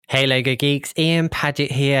Hey Logo Geeks, Ian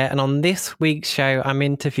Paget here, and on this week's show I'm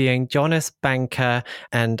interviewing Jonas Banker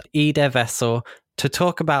and Ida Vessel to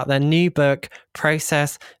talk about their new book,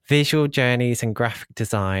 Process, Visual Journeys and Graphic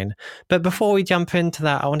Design. But before we jump into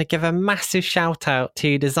that, I want to give a massive shout out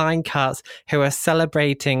to Design Cuts, who are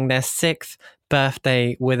celebrating their 6th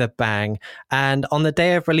birthday with a bang. And on the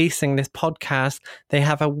day of releasing this podcast, they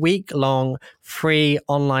have a week-long free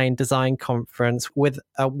online design conference with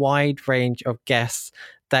a wide range of guests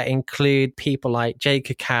that include people like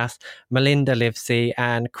Jacob Cass, Melinda Livesey,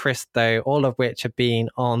 and Chris Do, all of which have been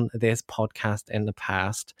on this podcast in the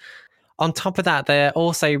past. On top of that, they're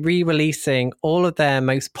also re-releasing all of their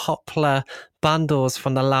most popular bundles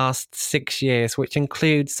from the last 6 years, which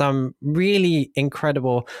include some really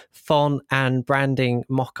incredible font and branding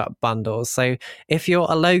mock-up bundles. So if you're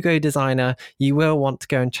a logo designer, you will want to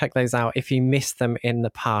go and check those out if you missed them in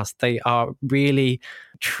the past. They are really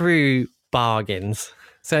true bargains.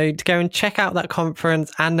 So to go and check out that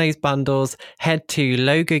conference and those bundles, head to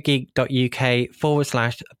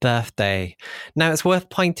logogeek.uk/birthday. Now, it's worth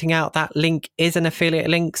pointing out that link is an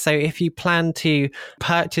affiliate link. So if you plan to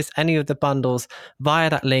purchase any of the bundles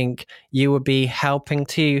via that link, you will be helping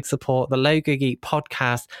to support the Logo Geek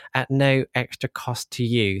podcast at no extra cost to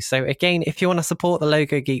you. So again, if you want to support the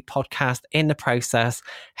Logo Geek podcast in the process,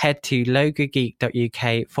 head to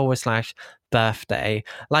logogeek.uk/birthday.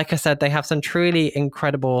 Like I said, they have some truly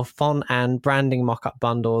incredible font and branding mock-up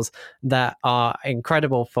bundles that are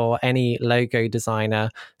incredible for any logo designer.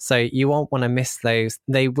 So you won't want to miss those.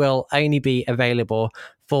 They will only be available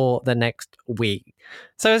for the next week.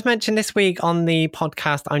 So as mentioned this week on the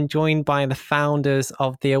podcast, I'm joined by the founders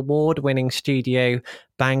of the award-winning studio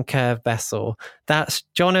Banker Vessel. That's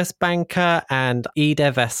Jonas Banker and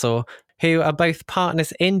Ida Vessel, who are both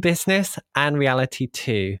partners in business and reality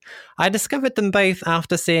too. I discovered them both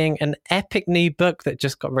after seeing an epic new book that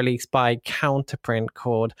just got released by Counterprint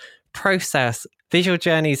called Process, Visual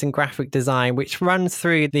Journeys and Graphic Design, which runs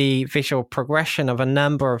through the visual progression of a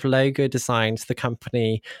number of logo designs the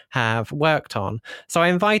company have worked on. So I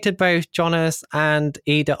invited both Jonas and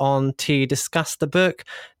Ida on to discuss the book,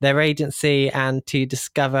 their agency, and to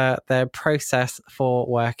discover their process for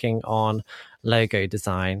working on logo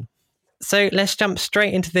design. So let's jump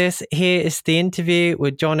straight into this. Here is the interview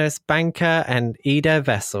with Jonas Banker and Ida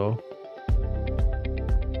Vessel.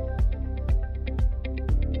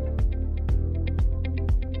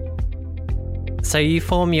 So you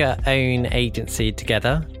form your own agency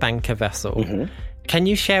together, Banker Vessel. Mm-hmm. Can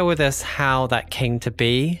you share with us how that came to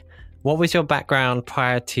be? What was your background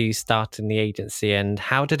prior to starting the agency and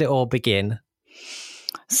how did it all begin?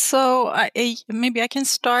 So maybe I can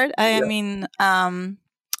start.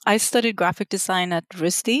 I studied graphic design at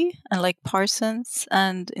RISD and like Parsons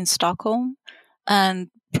and in Stockholm. And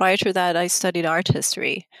prior to that, I studied art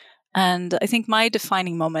history. And I think my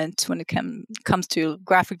defining moment when it comes to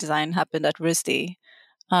graphic design happened at RISD.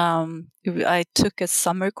 I took a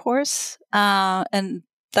summer course and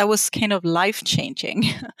that was kind of life-changing.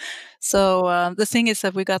 So the thing is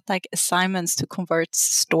that we got like assignments to convert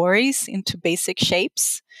stories into basic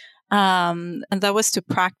shapes. And that was to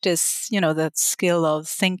practice, that skill of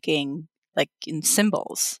thinking like in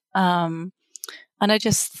symbols. And I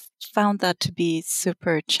just found that to be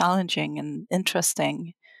super challenging and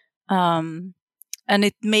interesting. And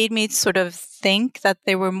it made me sort of think that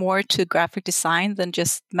there were more to graphic design than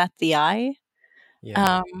just met the eye.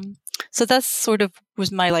 Yeah. So that's sort of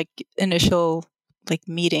was my like initial like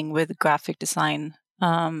meeting with graphic design.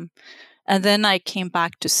 And then I came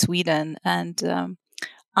back to Sweden and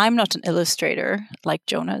I'm not an illustrator like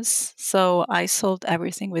Jonas, so I sold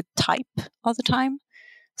everything with type all the time.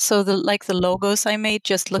 So the logos I made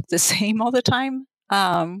just looked the same all the time,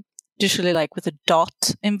 usually like with a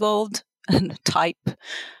dot involved and type.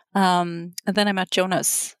 And then I met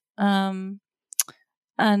Jonas, and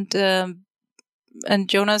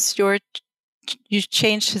Jonas, you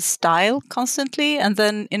changed his style constantly, and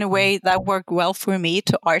then in a way that worked well for me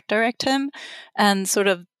to art direct him, and sort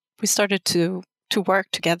of we started to work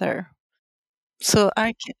together. So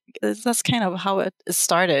that's kind of how it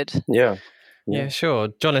started. Yeah, sure.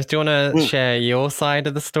 Jonas, do you want to share your side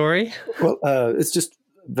of the story? Well, it's just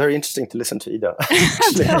very interesting to listen to Ida.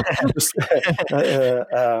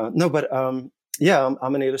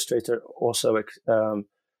 I'm an illustrator also.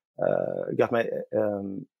 Got my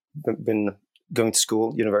been going to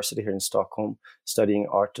school, university here in Stockholm, studying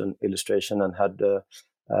art and illustration, and had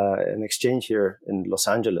an exchange here in Los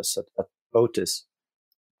Angeles at Otis,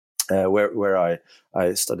 where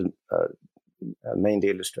I studied mainly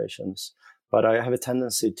illustrations. But I have a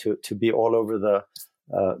tendency to be all over the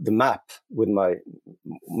map with my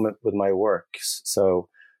work. So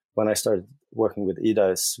when I started working with Ida,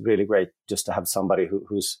 it's really great just to have somebody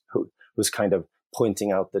who's kind of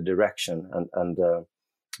pointing out the direction and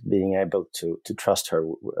being able to trust her.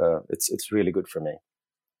 It's really good for me.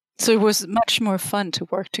 So it was much more fun to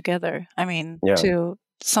work together. I mean, to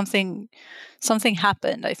something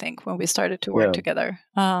happened, I think, when we started to work together.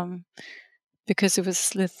 Because it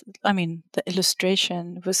was, I mean, the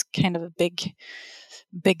illustration was kind of a big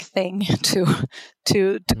thing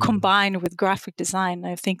to combine with graphic design.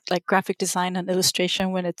 I think like graphic design and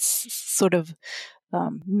illustration, when it's sort of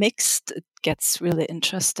mixed, it gets really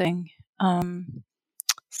interesting. And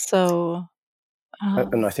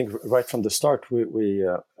I think right from the start, we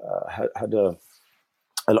had a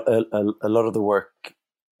lot of the work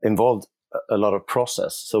involved a lot of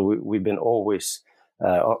process. So we've been always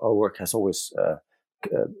our work has always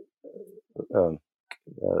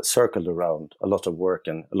circled around a lot of work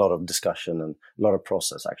and a lot of discussion and a lot of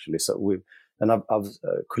process, actually. So I've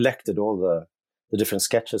collected all the different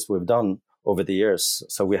sketches we've done over the years.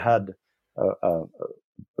 So we had a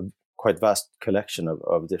quite vast collection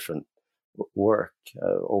of different work,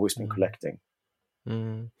 always been collecting.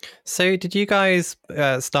 So did you guys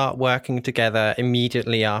start working together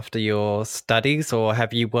immediately after your studies, or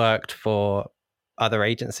have you worked for other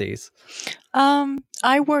agencies?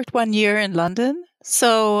 I worked 1 year in London,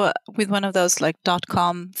 so with one of those like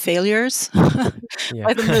 .com failures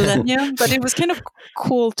by the millennium, but it was kind of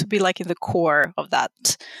cool to be like in the core of that.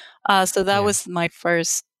 So that was my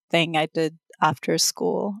first thing I did after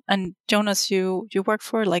school. And Jonas, you worked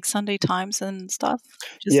for like Sunday Times and stuff?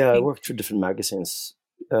 I worked for different magazines.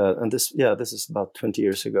 And this is about 20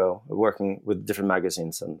 years ago, working with different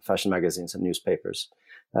magazines and fashion magazines and newspapers.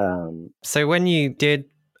 So when you did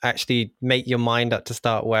actually make your mind up to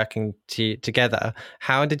start working together,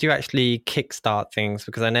 how did you actually kickstart things?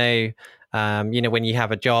 Because I know, when you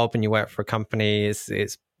have a job and you work for a company, it's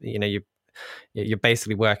you're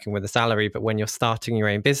basically working with a salary, but when you're starting your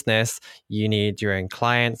own business, you need your own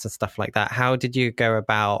clients and stuff like that. How did you go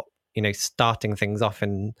about, starting things off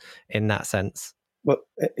in that sense? Well,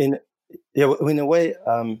 in a way,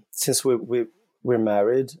 since we're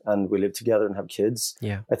married and we live together and have kids,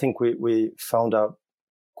 I think we found out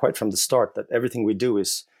quite from the start that everything we do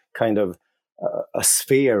is kind of a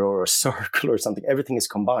sphere or a circle or something. Everything is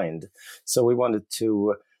combined. So we wanted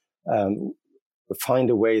to find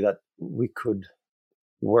a way that we could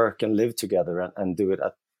work and live together and do it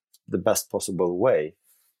at the best possible way.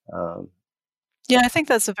 I think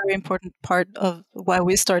that's a very important part of why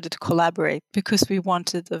we started to collaborate, because we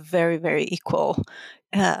wanted a very, very equal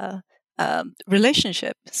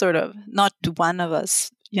relationship, sort of, not one of us,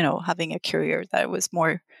 having a career that was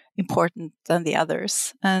more important than the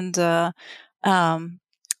others. And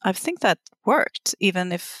I think that worked,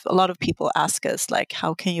 even if a lot of people ask us, like,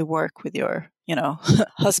 how can you work with your,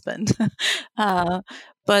 husband?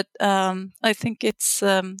 But I think it's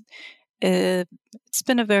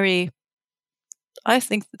been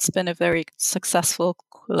a very successful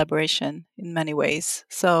collaboration in many ways.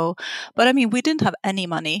 So, but I mean, we didn't have any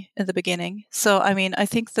money in the beginning. So, I mean, I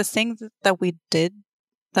think the thing that we did,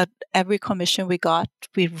 that every commission we got,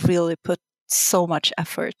 we really put so much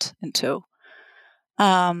effort into.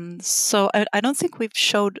 So I don't think we've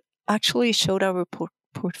showed our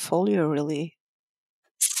portfolio really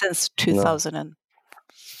since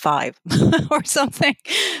 2005 or something,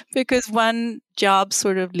 because one job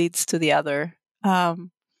sort of leads to the other.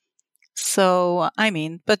 So, I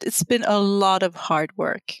mean, but it's been a lot of hard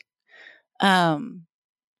work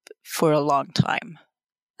for a long time,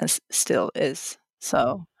 and still is.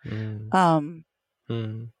 So,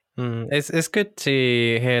 It's good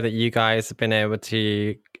to hear that you guys have been able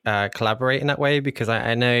to collaborate in that way, because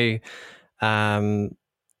I know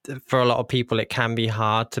for a lot of people it can be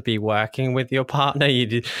hard to be working with your partner.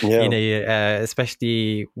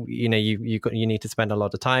 Especially you need to spend a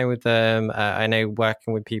lot of time with them. I know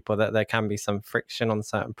working with people that there can be some friction on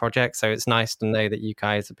certain projects, so it's nice to know that you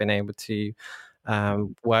guys have been able to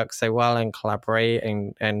work so well and collaborate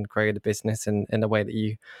and grow the business in the way that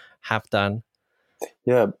you have done.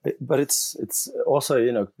 Yeah, but it's also,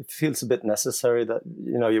 it feels a bit necessary that,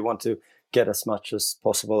 you want to get as much as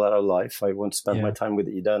possible out of life. I want to spend my time with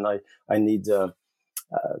Ida, and I need to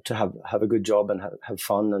have a good job and have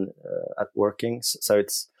fun and at working. So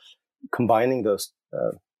it's combining those,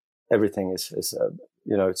 everything is it's a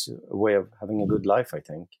way of having a good life, I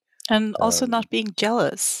think. And also not being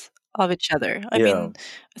jealous of each other. I mean,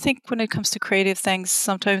 I think when it comes to creative things,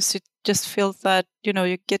 sometimes you just feel that, you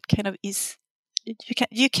get kind of you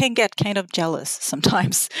can get kind of jealous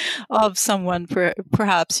sometimes of someone,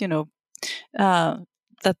 perhaps,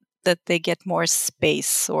 that that they get more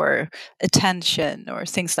space or attention or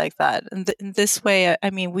things like that. And in this way, I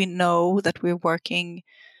mean, we know that we're working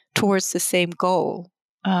towards the same goal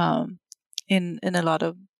in a lot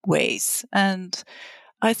of ways, and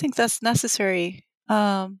I think that's necessary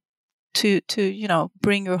to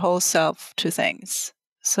bring your whole self to things.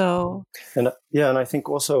 So and I think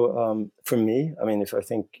also for me, I mean, if I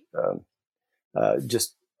think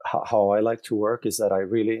just how I like to work is that I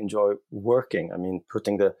really enjoy working. I mean,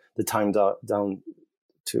 putting the time down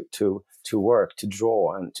to work, to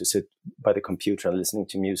draw, and to sit by the computer and listening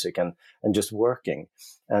to music and just working,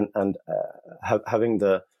 and having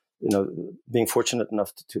the being fortunate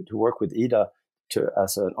enough to work with Ida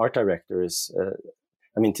as an art director is.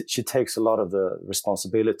 I mean, she takes a lot of the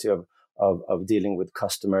responsibility of dealing with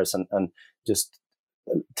customers and just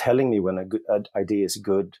telling me when a good idea is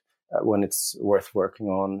good, when it's worth working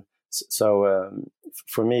on. So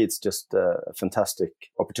for me, it's just a fantastic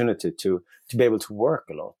opportunity to be able to work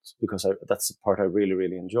a lot, because that's the part I really,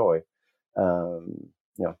 really enjoy.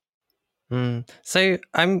 So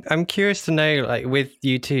I'm curious to know, like, with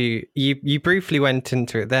you two, you briefly went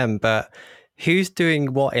into it then, but who's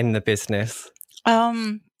doing what in the business?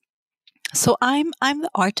 So I'm the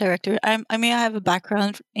art director. I have a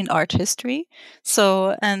background in art history,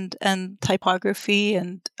 so and typography,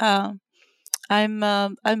 and I'm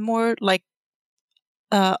more like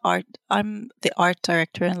art. I'm the art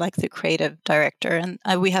director and like the creative director, and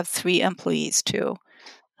we have 3 employees too.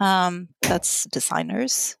 That's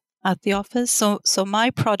designers at the office. So my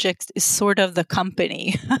project is sort of the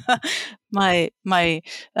company, my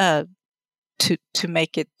to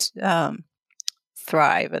make it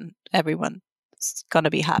thrive and everyone's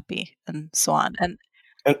gonna be happy and so on. And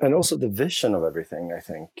also the vision of everything, I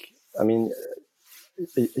think. I mean,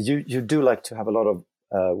 you do like to have a lot of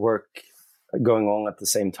work going on at the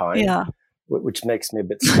same time, yeah, which makes me a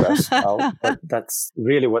bit stressed out. But that's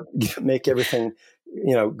really what make everything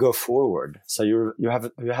go forward. So you have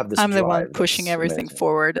this. I'm the drive one pushing everything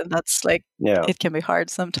forward, and that's like it can be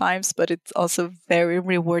hard sometimes, but it's also very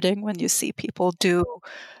rewarding when you see people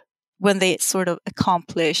when they sort of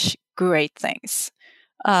accomplish great things.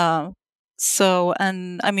 So,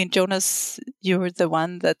 and I mean, Jonas, you're the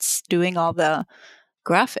one that's doing all the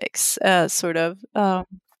graphics, sort of. I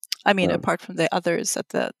mean, apart from the others at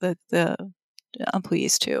the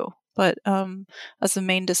employees too, but as a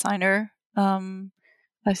main designer,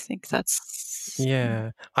 I think that's. Yeah,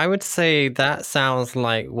 I would say that sounds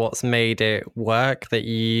like what's made it work. That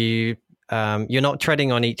you're not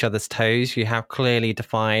treading on each other's toes. You have clearly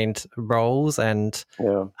defined roles, and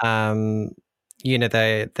they're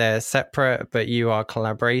separate, but you are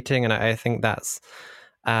collaborating, and I think that's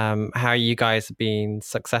how you guys have been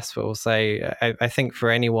successful. So I think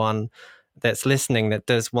for anyone that's listening that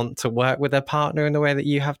does want to work with a partner in the way that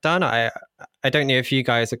you have done, I don't know if you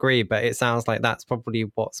guys agree, but it sounds like that's probably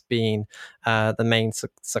what's been the main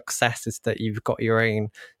success, is that you've got your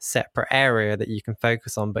own separate area that you can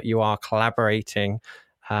focus on, but you are collaborating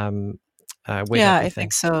with everything. I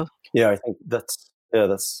think so. Yeah, I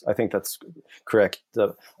think that's correct.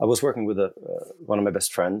 I was working with one of my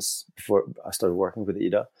best friends before I started working with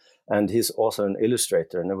Ida, and he's also an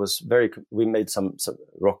illustrator. And it was we made some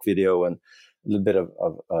rock video and a little bit of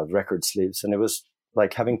record sleeves, and it was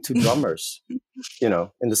like having 2 drummers, in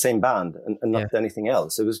the same band and not anything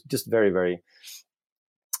else. It was just very, very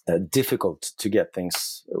difficult to get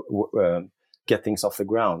things off the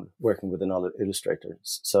ground working with another illustrator.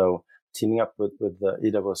 So teaming up with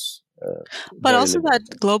Ida was but also liberating.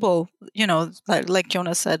 That global, like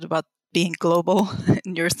Jonas said about being global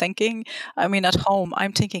in your thinking. I mean, at home,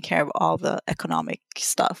 I'm taking care of all the economic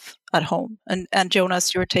stuff at home, and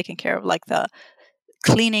Jonas, you're taking care of like the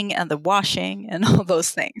cleaning and the washing and all those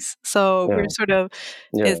things. So we're sort of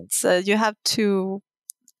it's you have to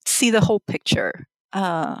see the whole picture,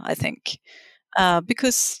 I think,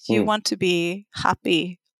 because you want to be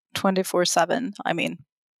happy 24/7. I mean,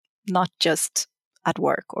 not just at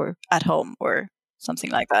work or at home or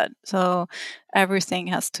something like that. So everything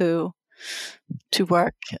has to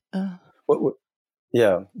work. But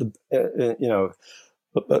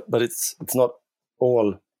it's not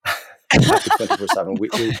all 24/7.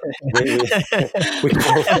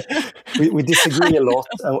 We disagree a lot,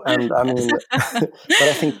 and I mean, but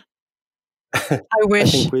I think I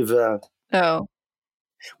wish. I think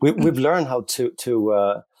we've learned how to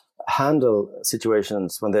handle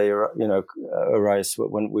situations when they arise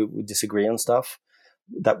when we disagree on stuff,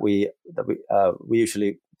 that we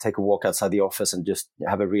usually take a walk outside the office and just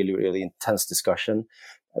have a really, really intense discussion,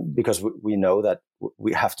 because we know that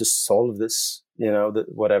we have to solve this,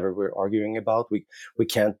 whatever we're arguing about. We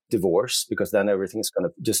can't divorce, because then everything's going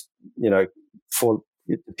to just, fall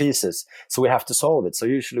to pieces. So we have to solve it. So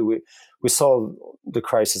usually we solve the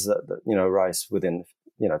crisis that rise within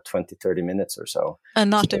 20, 30 minutes or so. And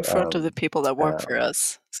not in front of the people that work for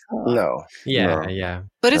us. No. Yeah, no. yeah.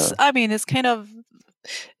 But it's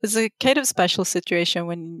a kind of special situation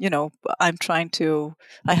when,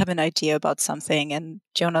 I have an idea about something and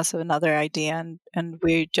Jonas have another idea, and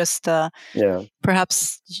we just,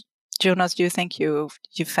 perhaps, Jonas, do you think you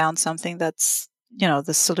found something that's,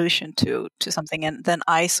 the solution to something, and then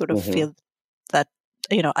I sort of feel that,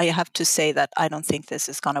 I have to say that I don't think this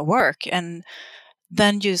is going to work, and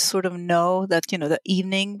then you sort of know that, the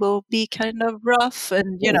evening will be kind of rough,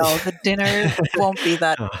 and, the dinner won't be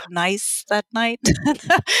that nice that night.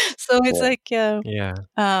 So it's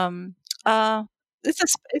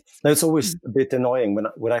it's always a bit annoying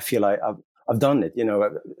when I feel I've done it.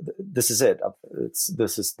 This is it.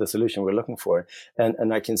 This is the solution we're looking for,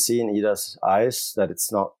 and I can see in Ida's eyes that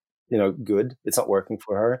it's not, good. It's not working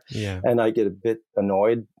for her, and I get a bit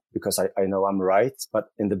annoyed, because I know I'm right,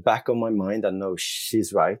 but in the back of my mind, I know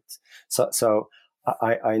she's right. So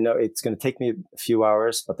I know it's going to take me a few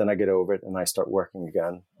hours, but then I get over it and I start working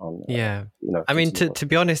again on. I mean, to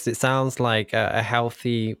be honest, it sounds like a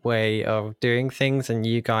healthy way of doing things, and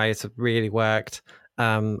you guys have really worked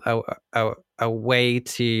a way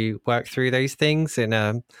to work through those things in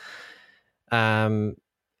a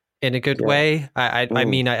good way. I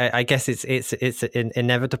mean, I guess it's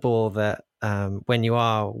inevitable that when you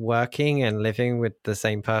are working and living with the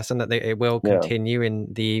same person, that it will continue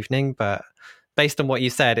in the evening. But based on what you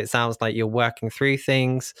said, it sounds like you're working through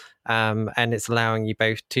things, and it's allowing you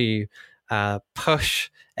both to push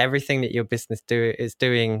everything that your business is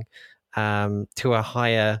doing to a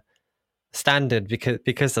higher standard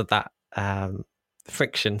because of that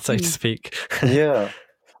friction, so to speak. Yeah.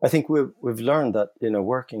 I think we've learned that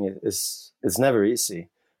working is never easy,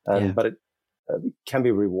 but it can be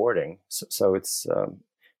rewarding. So it's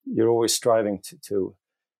you're always striving to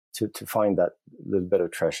find that little bit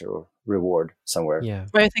of treasure or reward somewhere. Yeah,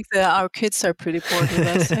 but I think that our kids are pretty bored with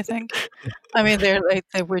us. I think. I mean, they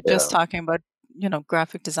were just talking about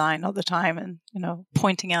graphic design all the time, and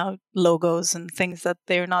pointing out logos and things that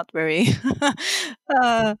they're not very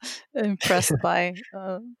impressed by.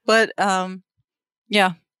 But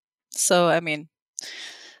yeah. So, I mean,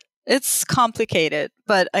 it's complicated,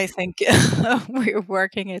 but I think we're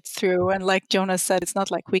working it through. And like Jonas said, it's not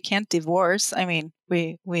like we can't divorce. I mean,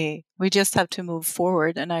 we just have to move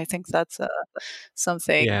forward. And I think that's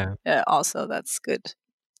something also that's good.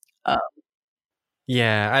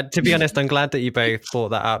 To be honest, I'm glad that you both brought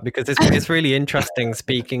that up, because it's really interesting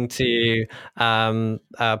speaking to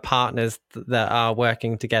partners that are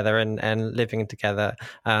working together and living together,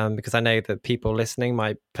 because I know that people listening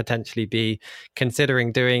might potentially be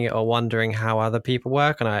considering doing it or wondering how other people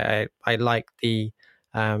work. And I like the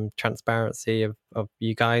transparency of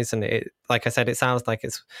you guys. And it, like I said, it sounds like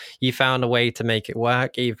you found a way to make it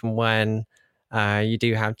work, even when you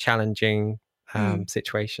do have challenging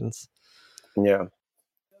situations. Yeah.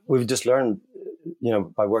 We've just learned,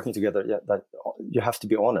 by working together, that you have to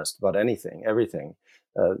be honest about everything,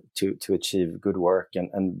 to achieve good work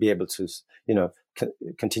and be able to,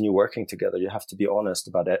 continue working together. You have to be honest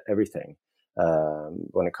about everything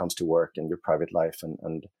when it comes to work and your private life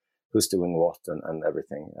and who's doing what and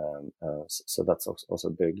everything. So that's also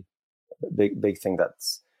a big thing that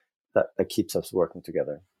keeps us working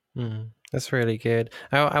together. That's really good.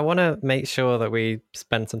 I want to make sure that we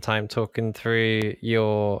spend some time talking through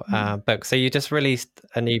your book. So you just released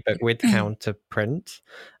a new book with Counterprint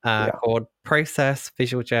called Process,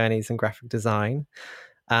 Visual Journeys and Graphic Design.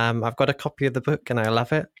 I've got a copy of the book and I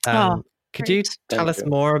love it. Could you tell us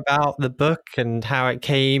more about the book and how it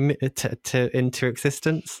came into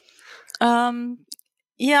existence?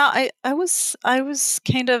 Yeah, I was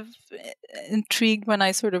kind of intrigued when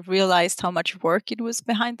I sort of realized how much work it was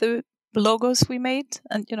behind the logos we made,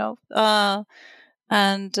 and I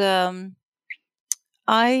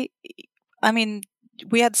mean,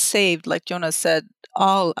 we had saved, like Jonas said,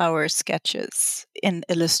 all our sketches in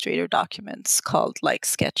Illustrator documents called like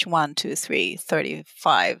sketch 1, 2, 3,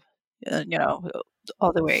 35,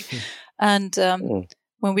 all the way, and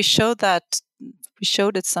when we showed that. We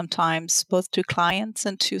showed it sometimes both to clients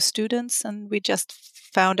and to students, and we just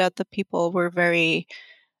found out that people were very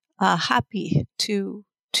happy to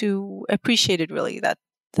appreciate it, really, that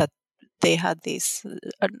they had these,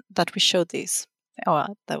 that we showed these. Oh,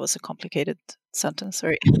 that was a complicated sentence.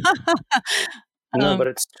 Sorry. No, but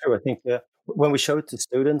it's true. I think when we show it to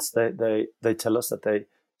students, they tell us that they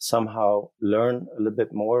somehow learn a little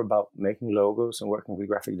bit more about making logos and working with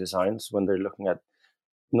graphic designs when they're looking at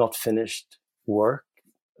not finished work.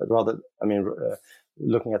 Rather, I mean,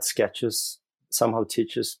 looking at sketches somehow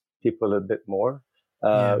teaches people a bit more.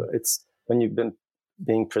 It's when you've been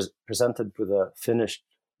being presented with a finished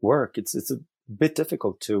work, it's a bit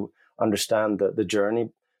difficult to understand the journey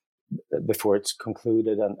before it's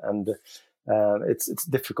concluded, and it's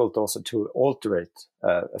difficult also to alterate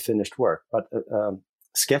a finished work. But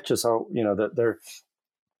sketches are,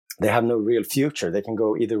 they have no real future. They can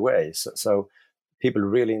go either way. So people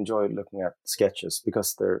really enjoy looking at sketches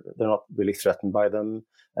because they're not really threatened by them,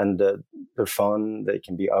 and they're fun. They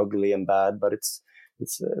can be ugly and bad, but it's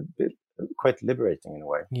a bit quite liberating in a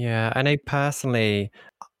way. Yeah, I know personally,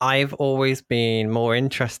 I've always been more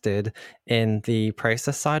interested in the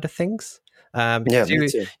process side of things.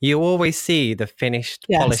 Because you always see the finished,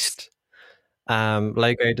 polished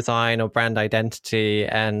logo design or brand identity,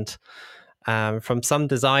 and from some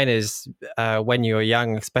designers, when you're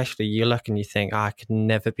young, especially, you look and you think, I could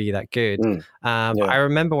never be that good. But I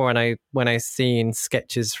remember when I seen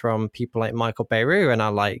sketches from people like Michael Beyroux, and I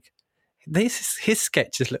like, his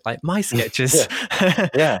sketches look like my sketches.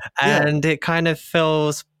 And it kind of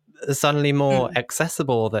feels suddenly more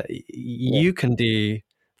accessible that you can do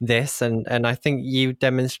this, and I think you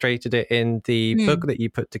demonstrated it in the book that you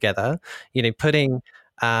put together, putting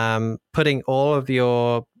all of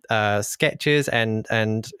your sketches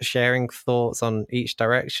and sharing thoughts on each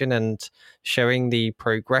direction, and showing the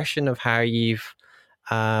progression of how you've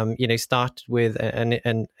started with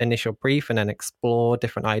an initial brief and then explore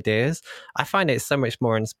different ideas. I find it so much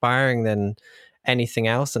more inspiring than anything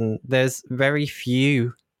else. And there's very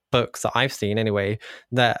few books that I've seen anyway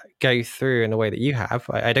that go through in the way that you have.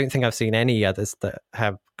 I don't think I've seen any others that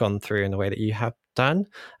have gone through in the way that you have done.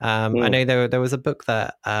 I know there was a book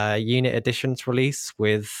that Unit Editions released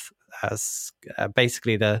with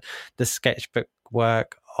basically the sketchbook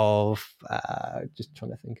work of just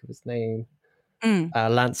trying to think of his name.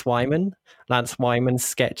 Lance Wyman's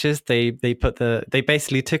sketches. They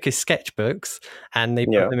basically took his sketchbooks and they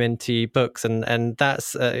put them into books, and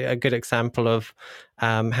that's a good example of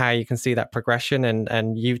how you can see that progression,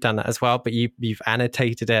 and you've done that as well, but you've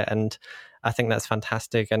annotated it, and I think that's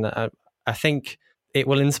fantastic, and I think it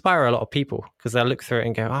will inspire a lot of people because they'll look through it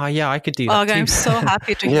and go, oh yeah, I could do that too. I'm so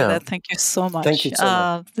happy to hear that. Thank you so much. Thank you so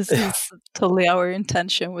much. This is totally our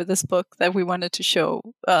intention with this book, that we wanted to show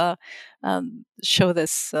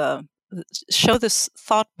this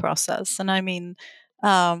thought process. And I mean,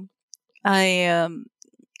 I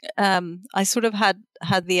sort of had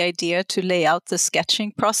the idea to lay out the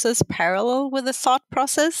sketching process parallel with the thought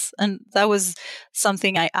process, and that was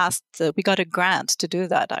something I asked. We got a grant to do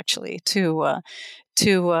that, actually, to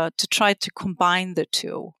try to combine the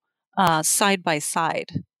two side by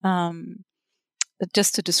side,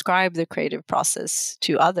 just to describe the creative process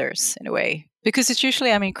to others in a way. Because it's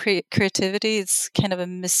usually, I mean, creativity is kind of a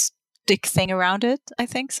mystic thing around it, I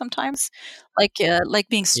think, sometimes, like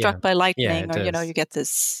being struck by lightning, or you get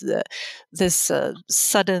this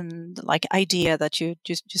sudden like idea that you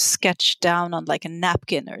sketch down on like a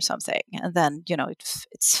napkin or something, and then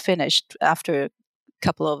it's finished after a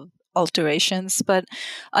couple of alterations. But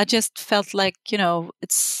I just felt like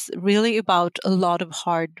it's really about a lot of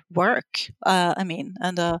hard work.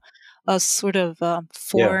 And a sort of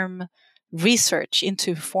form research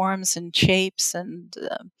into forms and shapes, and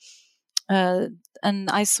I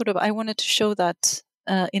wanted to show that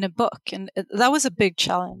in a book, and that was a big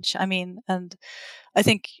challenge. I mean, and I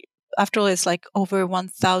think after all, it's like over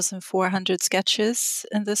 1,400 sketches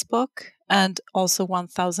in this book, and also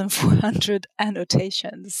 1,400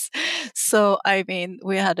 annotations. So I mean,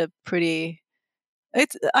 we had a pretty,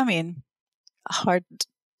 hard.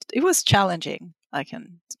 It was challenging, I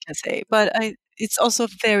can say, but it's also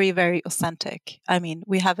very, very authentic. I mean,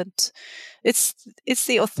 we haven't. It's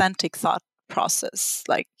the authentic thought process,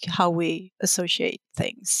 like how we associate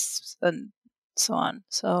things and so on.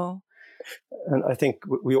 So, and I think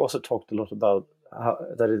we also talked a lot about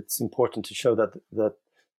that it's important to show that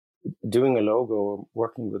doing a logo or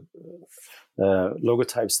working with logo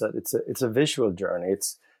types, that it's a visual journey.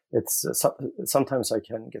 It's sometimes I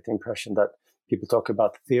can get the impression that people talk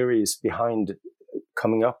about theories behind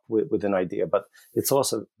coming up with an idea, but it's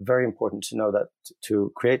also very important to know that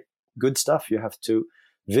to create good stuff, you have to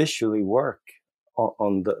visually work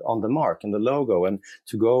on the mark and the logo, and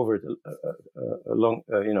to go over it a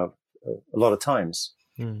lot of times.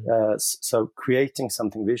 So creating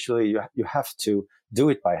something visually, you have to do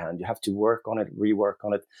it by hand. You have to work on it, rework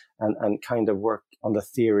on it, and kind of work on the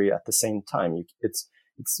theory at the same time. It's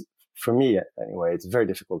for me anyway, it's very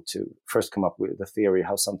difficult to first come up with the theory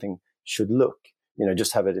how something should look.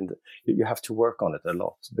 Just have it you have to work on it a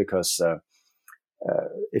lot, because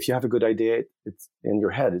if you have a good idea, it's in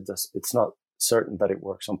your head. It's not certain that it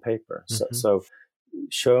works on paper. So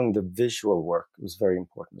showing the visual work was very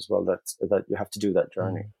important as well. That you have to do that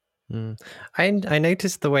journey. I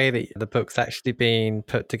noticed the way that the book's actually being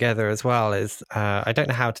put together as well is I don't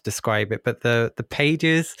know how to describe it, but the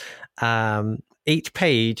pages, each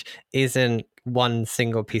page isn't one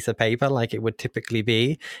single piece of paper like it would typically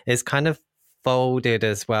be. It's kind of folded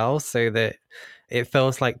as well, so that it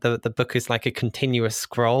feels like the book is like a continuous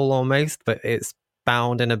scroll almost, but it's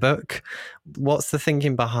bound in a book. What's the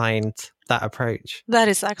thinking behind that approach? That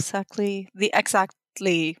is exactly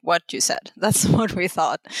what you said. That's what we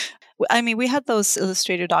thought. I mean, we had those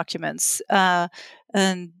illustrated documents, and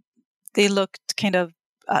they looked kind of.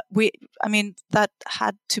 That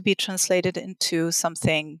had to be translated into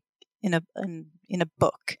something in a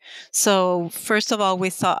book. So first of all,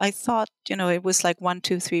 I thought, it was like 1,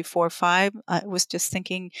 2, 3, 4, 5. I was just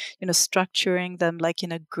thinking, structuring them like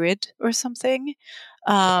in a grid or something,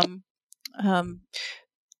 to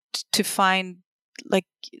find like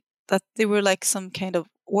that they were like some kind of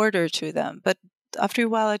order to them. But after a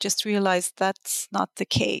while, I just realized that's not the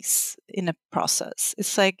case in a process.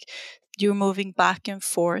 It's like you're moving back and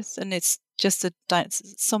forth, and it's just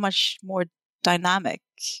so much more dynamic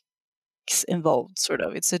involved, sort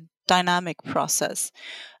of. It's a dynamic process.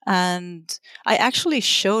 And I actually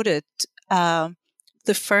showed it, the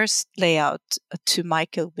first layout, to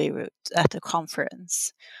Michael Beirut at a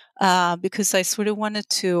conference, because I sort of wanted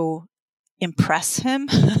to impress him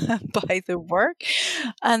by the work.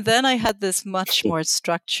 And then I had this much more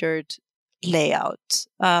structured layout.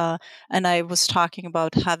 And I was talking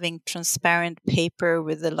about having transparent paper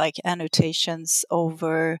with the like annotations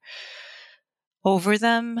over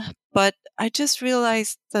them. But I just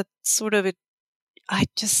realized that I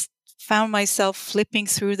just found myself flipping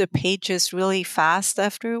through the pages really fast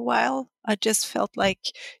after a while. I just felt like,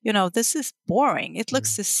 this is boring. It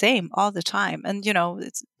looks the same all the time. And,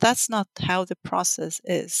 that's not how the process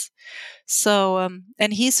is. So,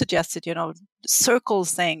 and he suggested, circle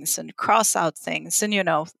things and cross out things and,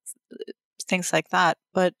 things like that.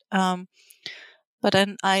 But then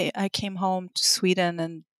I came home to Sweden,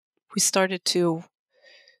 and we started to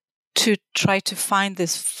try to find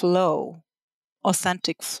this flow,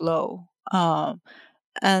 authentic flow,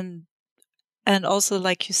 and also,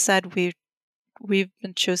 like you said, we've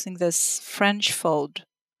been choosing this French fold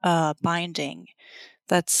binding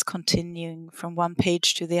that's continuing from one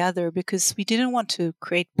page to the other, because we didn't want to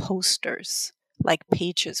create posters, like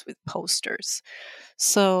pages with posters.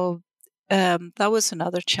 So that was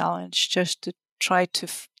another challenge, just to try to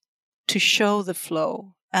show the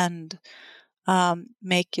flow and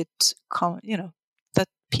make it that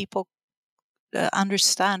people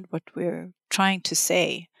understand what we're trying to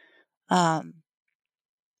say, and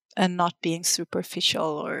not being superficial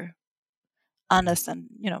or honest. And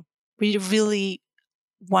we really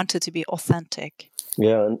wanted to be authentic.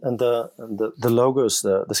 Yeah, and the logos,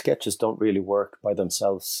 the sketches don't really work by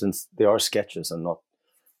themselves, since they are sketches and not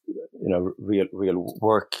real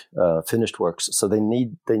work, finished works. So they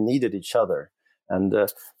needed each other. And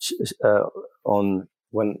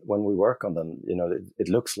when we work on them, it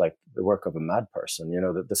looks like the work of a mad person.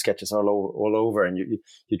 The sketches are all over, and you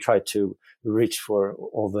try to reach for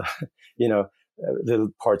all the little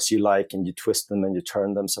parts you like, and you twist them and you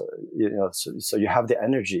turn them. So so you have the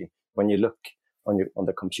energy when you look on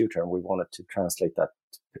the computer, and we wanted to translate that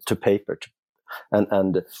to paper,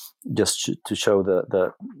 and just to show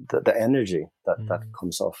the energy that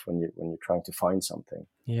comes off when you're trying to find something.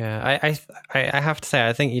 Yeah, I have to say,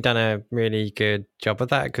 I think you've done a really good job of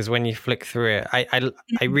that, because when you flick through it, I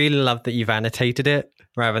really love that you've annotated it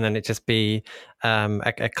rather than it just be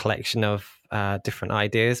a collection of different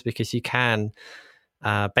ideas, because you can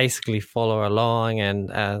basically follow along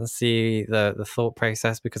and see the thought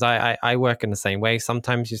process, because I work in the same way.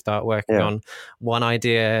 Sometimes you start working on one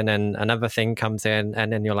idea and then another thing comes in,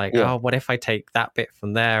 and then you're like, oh, what if I take that bit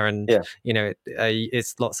from there? And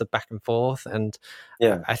it's lots of back and forth, and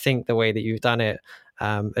I think the way that you've done it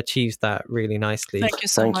achieves that really nicely. Thank you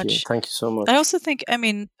so much. Thank you so much. I also think,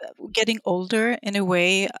 getting older, in a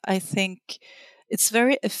way, I think it's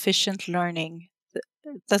very efficient learning.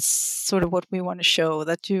 That's sort of what we want to show,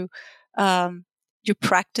 that you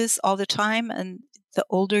practice all the time, and the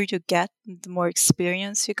older you get, the more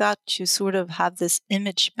experience you got, you sort of have this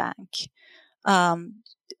image bank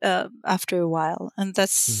after a while. And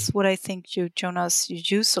that's what I think you, Jonas, you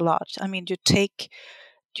use a lot. I mean, you take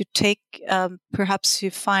perhaps you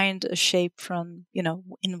find a shape from,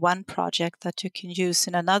 in one project that you can use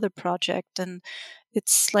in another project. And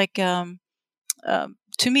it's like, to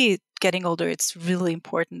me, getting older, it's really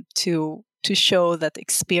important to show that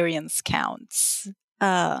experience counts.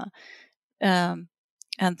 And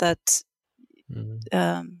that,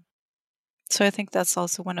 so I think that's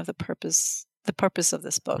also one of the purpose of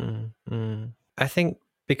this book. I think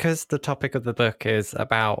because the topic of the book is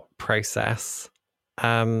about process,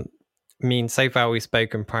 so far we've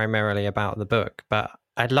spoken primarily about the book, but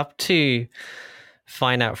I'd love to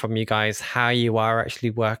find out from you guys how you are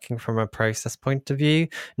actually working from a process point of view,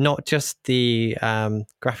 not just the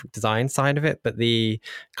graphic design side of it, but the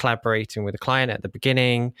collaborating with the client at the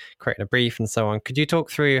beginning, creating a brief and so on. Could you talk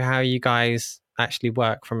through how you guys actually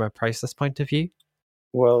work from a process point of view?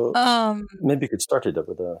 Well, maybe you could start it up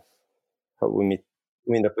with how we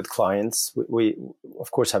meet up with clients. We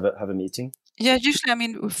of course have a meeting. Yeah, usually, I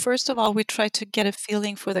mean, first of all, we try to get a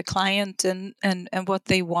feeling for the client and what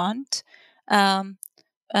they want. And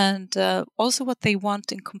also what they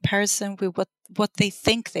want in comparison with what they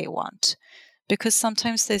think they want. Because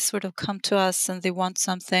sometimes they sort of come to us and they want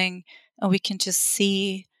something and we can just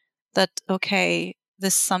see that, okay,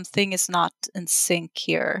 this something is not in sync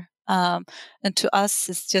here. And to us,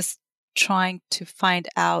 it's just trying to find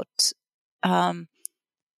out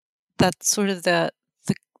that sort of the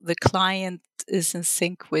client is in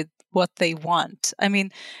sync with what they want. I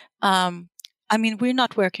mean, we're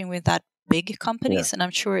not working with that big companies, and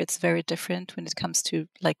I'm sure it's very different when it comes to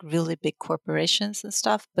like really big corporations and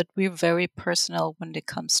stuff, but we're very personal when it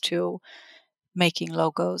comes to making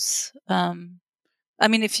logos. I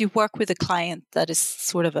mean, if you work with a client that is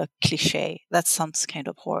sort of a cliche, that sounds kind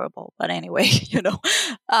of horrible, but anyway,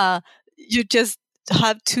 you just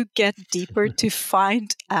have to get deeper to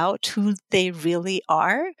find out who they really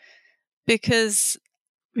are, because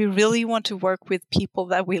we really want to work with people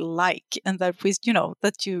that we like and that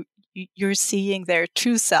you're seeing their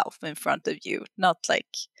true self in front of you, not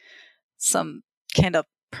like some kind of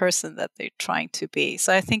person that they're trying to be.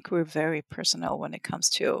 So I think we're very personal when it comes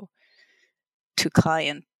to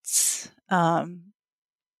clients.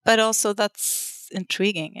 But also that's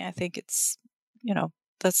intriguing. I think it's,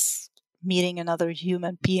 that's meeting another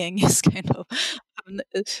human being is kind of an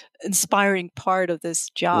inspiring part of this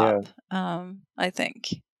job, I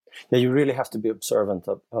think. Yeah, you really have to be observant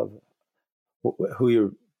of who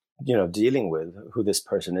you're dealing with, who this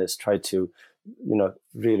person is. Try to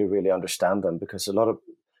really, really understand them, because a lot of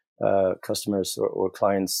customers or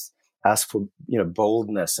clients ask for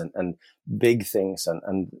boldness and big things,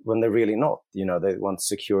 and when they're really not, they want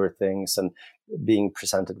secure things and being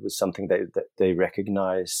presented with something that they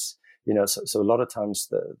recognize. So a lot of times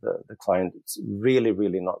the client is really,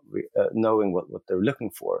 really not knowing what they're looking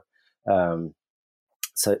for.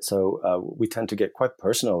 So we tend to get quite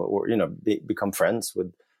personal, or become friends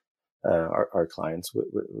with our clients,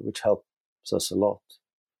 which helps us a lot.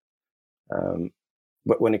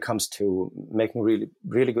 But when it comes to making really,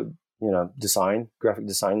 really good, design, graphic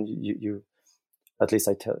design, you at least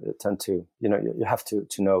I tend to, you have to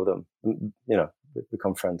know them,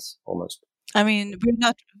 become friends almost. I mean,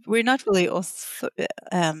 we're not really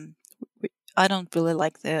I don't really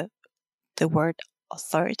like the word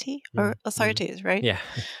authority, or authorities, right? Yeah.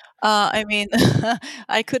 I mean,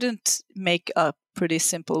 I couldn't make a pretty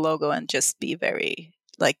simple logo and just be very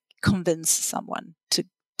convince someone to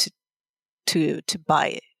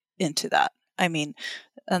buy into that. I mean,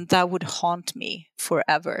 and that would haunt me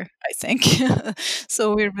forever, I think.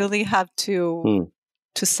 So we really have to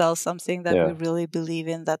sell something that we really believe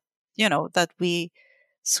in, that that we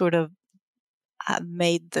sort of have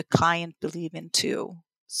made the client believe in too.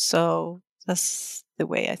 So that's the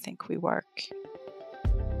way I think we work.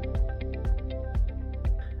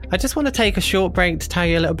 I just want to take a short break to tell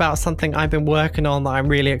you a little about something I've been working on that I'm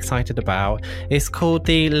really excited about. It's called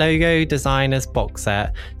the Logo Designers Box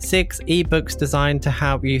Set. 6 ebooks designed to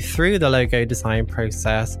help you through the logo design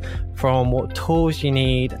process, from what tools you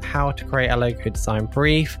need, how to create a logo design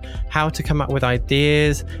brief, how to come up with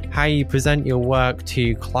ideas, how you present your work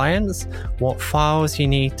to clients, what files you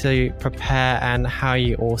need to prepare, and how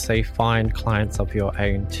you also find clients of your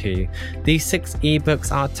own too. These 6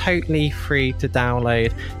 ebooks are totally free to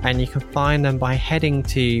download, and you can find them by heading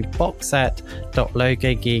to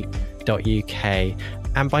boxset.logogeek.uk.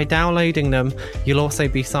 And by downloading them, you'll also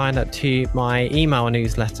be signed up to my email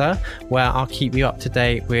newsletter, where I'll keep you up to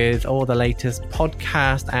date with all the latest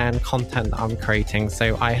podcast and content that I'm creating.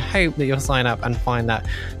 So I hope that you'll sign up and find that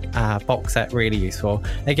box set really useful.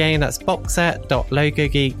 Again, that's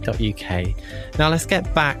boxset.logogeek.uk. Now let's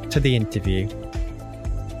get back to the interview.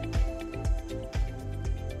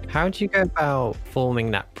 How do you go about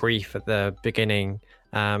forming that brief at the beginning?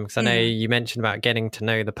 Because I know you mentioned about getting to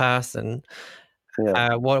know the person.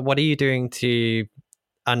 Yeah. What are you doing to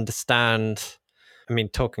understand? I mean,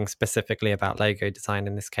 talking specifically about logo design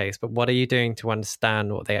in this case, but what are you doing to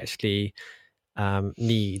understand what they actually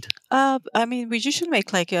need? I mean, we usually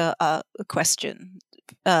make like a question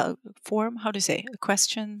form. How do you say a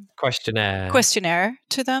questionnaire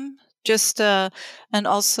to them? Just and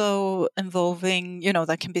also involving,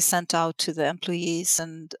 that can be sent out to the employees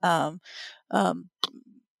and all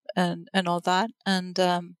that. And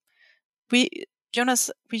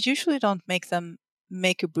Jonas, we usually don't make them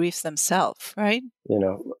make a brief themselves, right?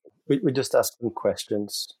 We just ask them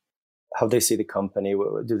questions, how they see the company.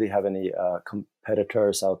 Do they have any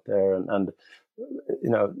competitors out there? And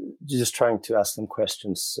just trying to ask them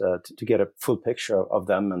questions to get a full picture of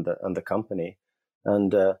them and the company.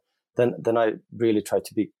 And then I really try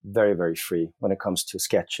to be very, very free when it comes to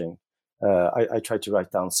sketching. I try to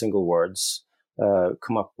write down single words,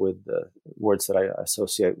 come up with words that I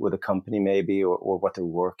associate with a company maybe, or what they're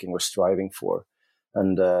working or striving for,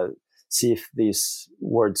 and see if these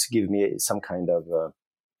words give me some kind of a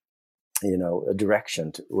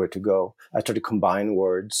direction to where to go. I try to combine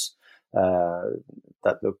words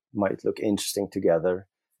that might look interesting together,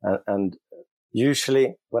 and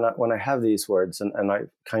usually when I have these words and I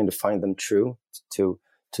kind of find them true to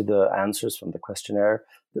the answers from the questionnaire,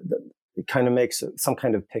 it kind of makes some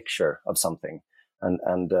kind of picture of something,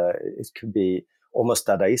 and it could be almost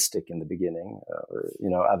Dadaistic in the beginning,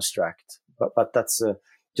 abstract, but that's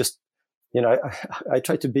just, I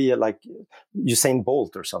try to be like Usain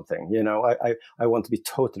Bolt or something. I want to be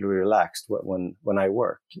totally relaxed when I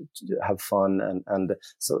work, have fun, and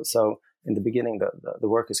so in the beginning the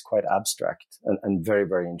work is quite abstract and very,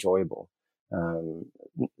 very enjoyable.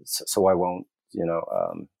 So I won't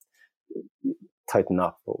tighten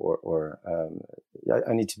up or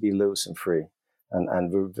I need to be loose and free,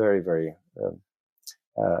 and we're very, very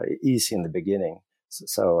easy in the beginning,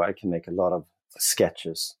 so I can make a lot of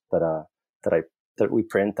sketches that we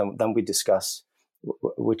print, and then we discuss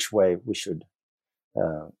which way we should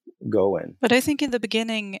go in. But I think in the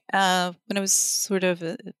beginning, when I was sort of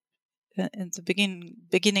in the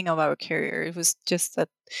beginning of our career, it was just that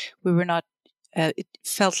we were not. It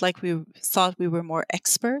felt like we thought we were more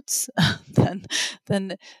experts than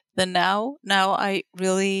now. Now I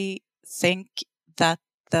really think that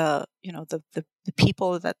the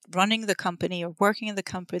people that running the company or working in the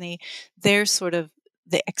company, they're sort of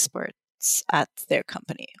the experts at their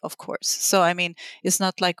company, of course. So I mean, it's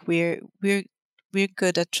not like we're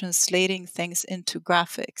good at translating things into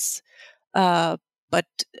graphics, but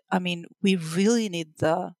I mean, we really need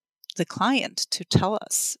the client to tell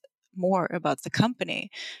us more about the company,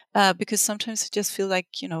 because sometimes I just feel like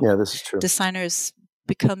this is true. Designers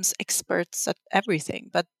becomes experts at everything.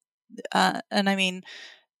 But and I mean,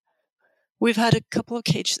 we've had a couple of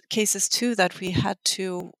cases too that we had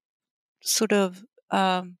to sort of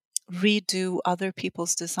redo other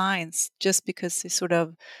people's designs just because they sort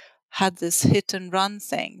of had this hit and run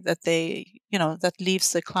thing that they that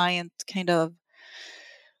leaves the client kind of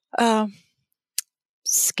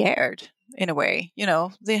scared in a way.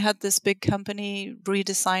 They had this big company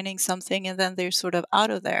redesigning something and then they're sort of out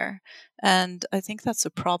of there, and I think that's a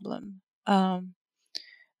problem.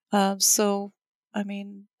 So I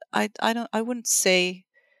mean, I wouldn't say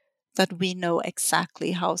that we know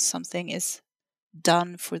exactly how something is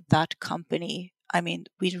done for that company. I mean,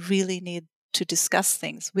 we really need to discuss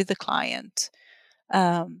things with the client,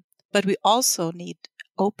 but we also need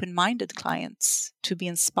open-minded clients to be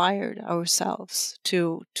inspired ourselves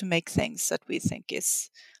to make things that we think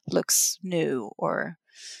looks new or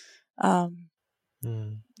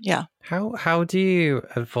yeah. How do you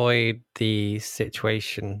avoid the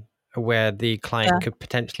situation where the client could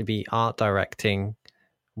potentially be art directing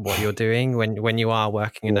what you're doing when you are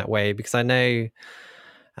working in that way? Because I know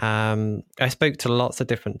I spoke to lots of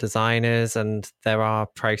different designers, and there are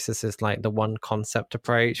processes like the one concept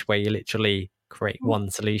approach where you literally create one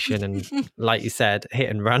solution and like you said, hit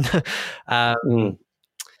and run.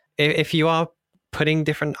 If you are putting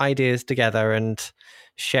different ideas together and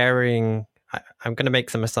sharing, I'm going to make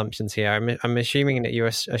some assumptions here. I'm assuming that you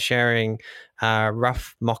are sharing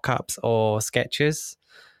rough mock-ups or sketches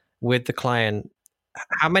with the client.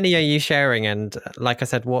 how many are you sharing? And like I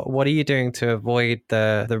said, what are you doing to avoid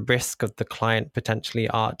the risk of the client potentially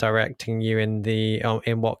art directing you in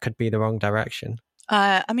in what could be the wrong direction?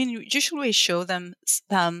 I mean, usually we show them.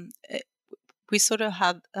 We sort of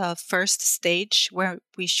have a first stage where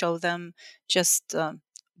we show them just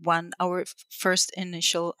our first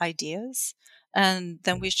initial ideas, and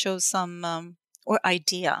then we show some or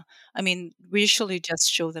idea. I mean, we usually just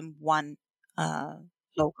show them one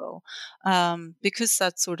logo because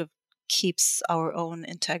that sort of keeps our own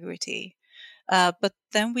integrity. But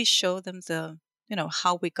then we show them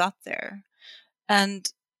how we got there, and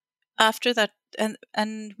after that,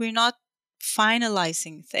 and we're not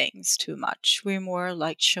finalizing things too much. We're more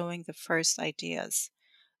like showing the first ideas.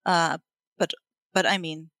 Uh, but I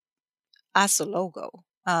mean, as a logo,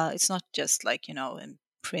 it's not just like in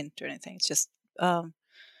print or anything. It's just and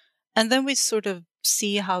then we sort of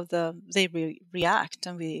see how they react,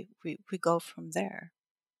 and we go from there.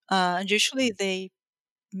 And usually they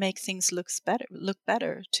make things look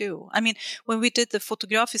better too. I mean, when we did the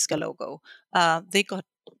Fotografiska logo, they got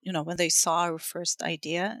when they saw our first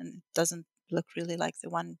idea and it doesn't look really like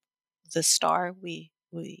the star we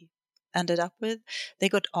ended up with, they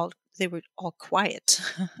were all quiet.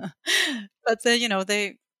 But then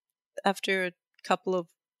they after a couple of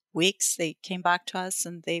weeks they came back to us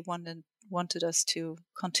and they wanted us to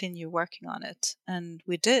continue working on it, and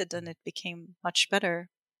we did, and it became much better.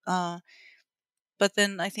 But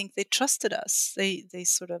then I think they trusted us. They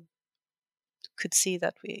sort of could see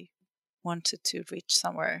that we wanted to reach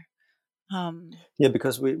somewhere. Yeah,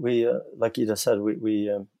 because we like Ida said,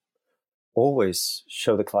 we always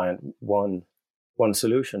show the client one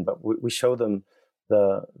solution, but we show them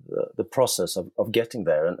the process of getting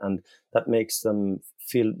there, and that makes them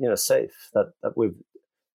feel safe that we've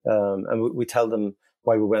and we tell them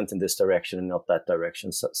why we went in this direction and not that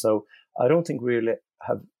direction. So I don't think we really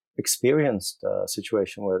have experienced a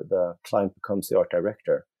situation where the client becomes the art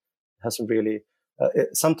director. It hasn't really.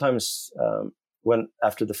 Sometimes when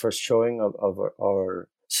after the first showing of our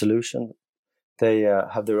solution, they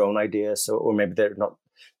have their own ideas, or maybe they're not.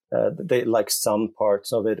 They like some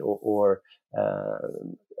parts of it, or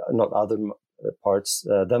not other parts.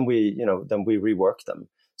 Then we rework them.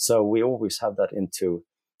 So we always have that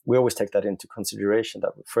we always take that into consideration,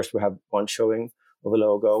 that first we have one showing of a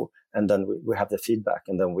logo, and then we have the feedback,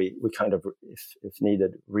 and then we kind of, if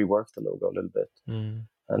needed, rework the logo a little bit.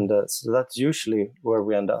 And so that's usually where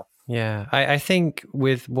we end up. Yeah, I think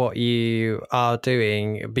with what you are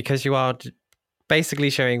doing, because you are basically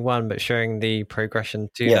showing one but showing the progression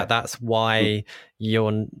to that's why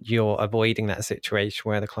you're avoiding that situation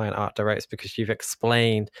where the client art directs, because you've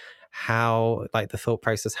explained how, like, the thought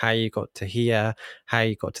process, how you got to here, how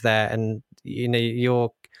you got to there, and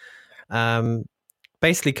you're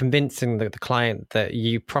basically convincing the client that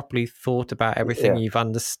you properly thought about everything. You've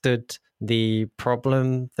understood the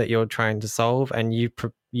problem that you're trying to solve, and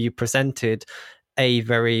you presented a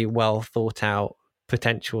very well thought out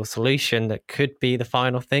potential solution that could be the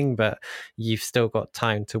final thing, but you've still got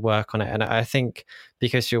time to work on it. And I think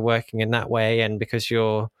because you're working in that way, and because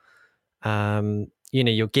you're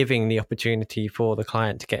you're giving the opportunity for the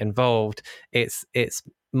client to get involved, it's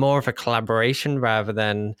more of a collaboration rather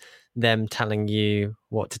than them telling you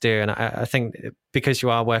what to do. And I think because you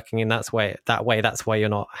are working in that way, that's why you're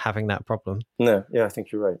not having that problem. No, yeah, I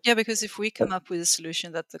think you're right. Yeah, because if we come up with a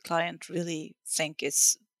solution that the client really think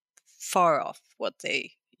is far off what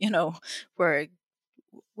they were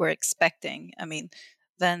expecting, I mean,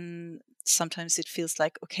 then sometimes it feels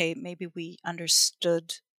like, okay, maybe we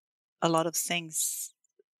understood a lot of things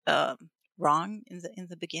wrong in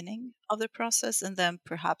the beginning of the process, and then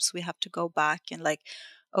perhaps we have to go back and like,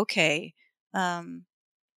 okay,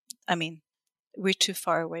 I mean, we're too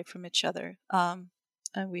far away from each other, and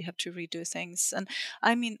we have to redo things. And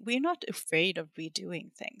I mean, we're not afraid of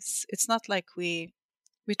redoing things. It's not like we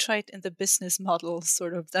try it in the business model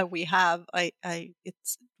sort of that we have.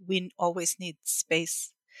 We always need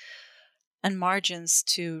space and margins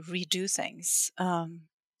to redo things.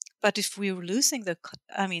 But if we're losing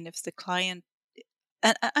if the client,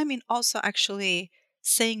 and I mean also actually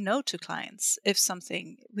saying no to clients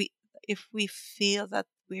if we feel that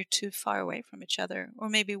we're too far away from each other, or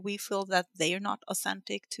maybe we feel that they are not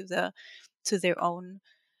authentic to their own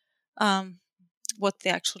what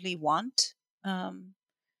they actually want.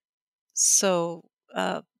 So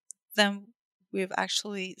then we've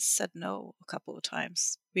actually said no a couple of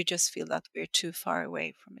times. We just feel that we're too far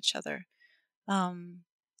away from each other.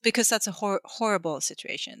 Because that's a horrible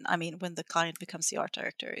situation. I mean, when the client becomes the art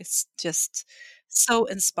director, it's just so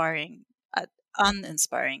uninspiring at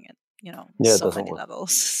so many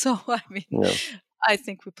levels. So I mean, I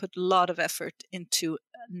think we put a lot of effort into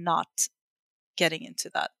not getting into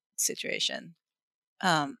that situation.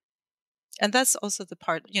 And that's also the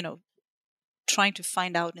part, trying to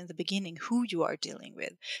find out in the beginning who you are dealing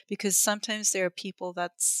with, because sometimes there are people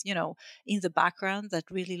that's, in the background that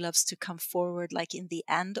really loves to come forward like in the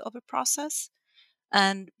end of a process.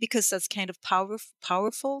 And because that's kind of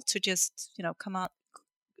powerful to just,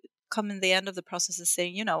 come in the end of the process and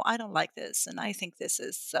saying, I don't like this, and I think this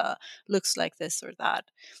is looks like this or that.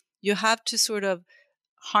 You have to sort of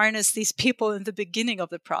harness these people in the beginning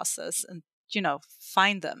of the process and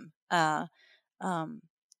find them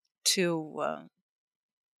to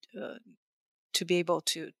be able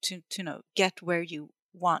to get where you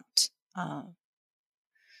want.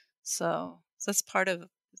 So that's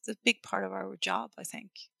a big part of our job, I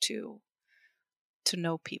think, to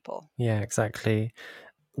know people. Yeah, exactly.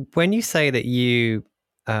 When you say that you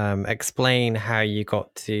explain how you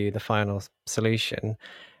got to the final solution,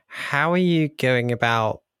 how are you going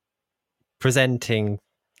about presenting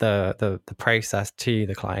the process to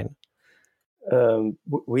the client?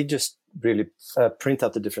 We just really print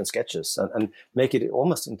out the different sketches and make it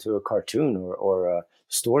almost into a cartoon or a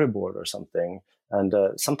storyboard or something. And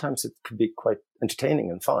sometimes it could be quite entertaining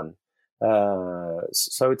and fun.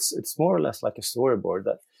 So it's more or less like a storyboard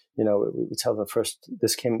that, we tell them first,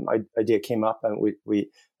 idea came up, and we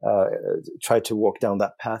tried to walk down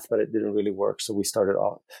that path, but it didn't really work. So we started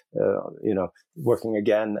off, working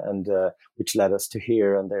again, and which led us to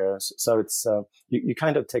here and there. So it's you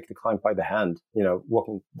kind of take the client by the hand,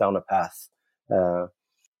 walking down a path.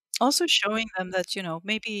 Also showing them that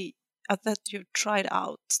maybe that you tried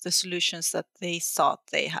out the solutions that they thought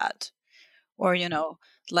they had, or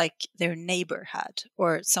like their neighbor had,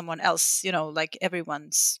 or someone else. Like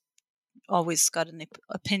everyone's always got an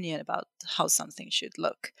opinion about how something should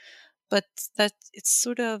look, but that it's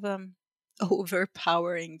sort of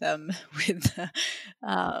overpowering them with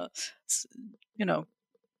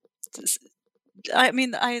I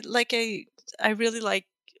mean, I really like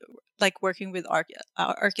working with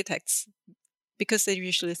architects, because they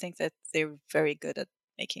usually think that they're very good at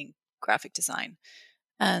making graphic design,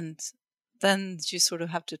 and then you sort of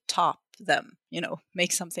have to top them,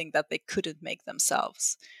 make something that they couldn't make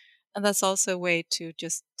themselves. And that's also a way to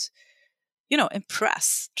just,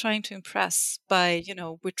 trying to impress by,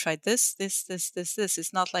 we tried this.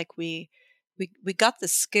 It's not like we got the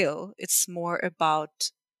skill. It's more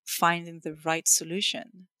about finding the right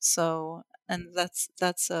solution. So, and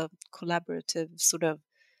that's a collaborative sort of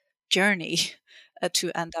journey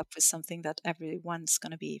to end up with something that everyone's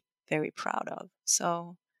going to be very proud of.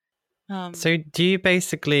 So do you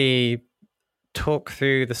basically talk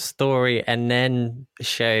through the story and then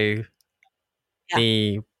show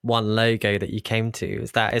the one logo that you came to?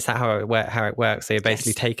 Is that how it works? So you're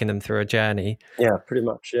basically taking them through a journey. Yeah, pretty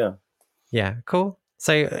much. Yeah, cool.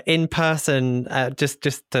 So in person, just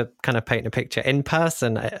to kind of paint a picture, in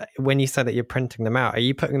person, when you say that you're printing them out, are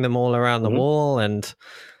you putting them all around the wall? And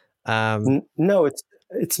no,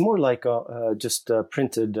 it's more like just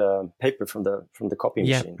printed paper from the copy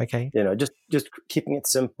machine. Okay. Just keeping it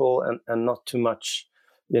simple and not too much,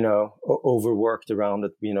 overworked around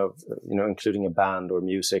it. Including a band or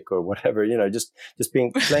music or whatever. Just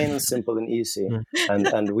being plain and simple and easy.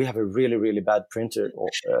 And we have a really, really bad printer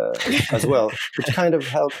as well, which kind of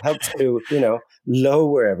helps to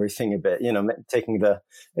lower everything a bit. Taking the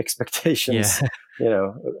expectations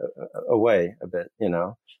away a bit.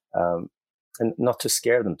 And not to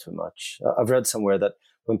scare them too much. I've read somewhere that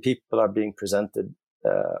when people are being presented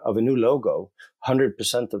of a new logo,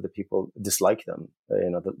 100% of the people dislike them,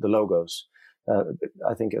 the logos.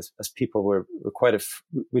 I think as people, we're quite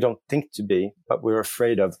we don't think to be, but we're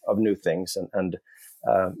afraid of new things, and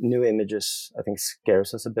new images, I think,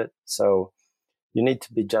 scares us a bit. So you need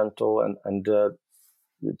to be gentle and to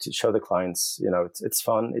show the clients, it's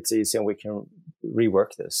fun, it's easy, and we can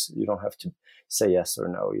rework this. You don't have to say yes or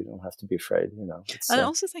no. You don't have to be afraid. I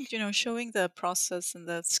also think showing the process and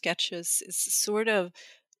the sketches is sort of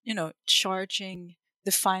charging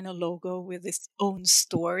the final logo with its own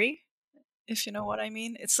story, if you know what I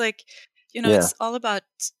mean. It's like it's all about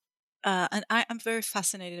and I'm very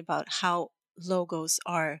fascinated about how logos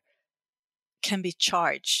can be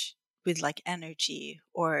charged with like energy.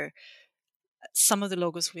 Or some of the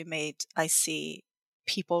logos we made, I see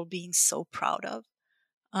people being so proud of.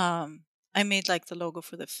 I made like the logo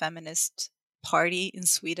for the feminist party in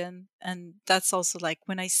Sweden, and that's also like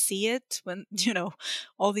when I see it, when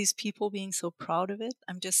all these people being so proud of it,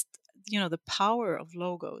 I'm just the power of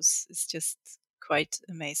logos is just quite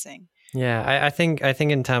amazing. Yeah, I think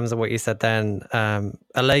in terms of what you said then,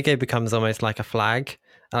 a logo becomes almost like a flag.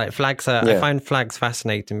 Like flags I find flags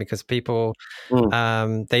fascinating because people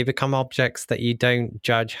they become objects that you don't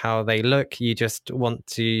judge how they look. You just want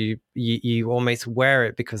to you almost wear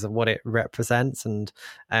it because of what it represents and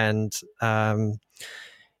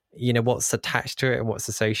what's attached to it and what's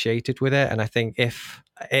associated with it. And I think if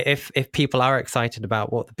people are excited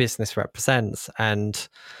about what the business represents and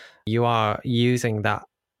you are using that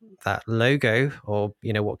logo or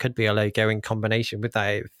what could be a logo in combination with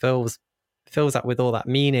that, it fills that with all that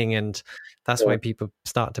meaning, and that's why people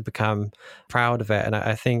start to become proud of it. And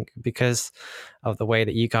I think because of the way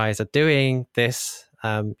that you guys are doing this,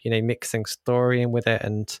 mixing story in with it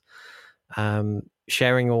and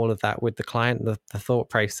sharing all of that with the client, the thought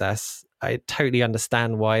process, I totally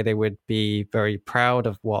understand why they would be very proud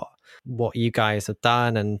of what you guys have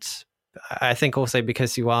done. And I think also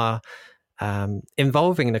because you are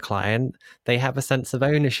involving the client, they have a sense of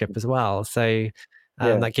ownership as well. So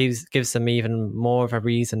that gives them even more of a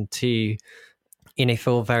reason to,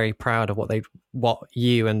 feel very proud of what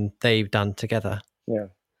you and they've done together. Yeah.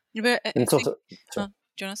 And it's also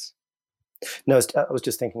Jonas. No, I was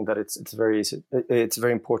just thinking that it's very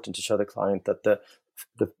important to show the client that the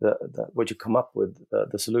what you come up with,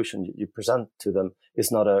 the solution you present to them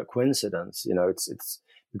is not a coincidence. It's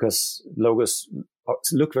because logos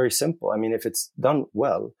look very simple. I mean, if it's done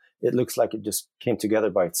well, it looks like it just came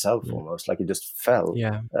together by itself, almost like it just fell.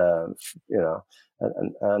 Yeah.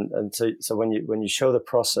 And so when you show the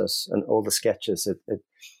process and all the sketches,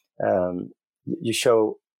 you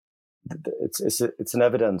show it's an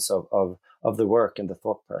evidence of the work and the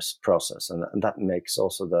thought process, and that makes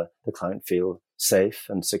also the client feel safe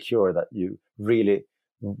and secure that you really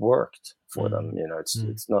worked for them.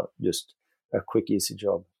 It's not just a quick, easy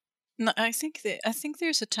job. No, I think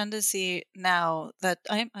there's a tendency now that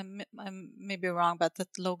I'm maybe wrong, but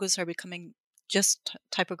that logos are becoming just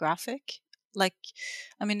typographic. Like,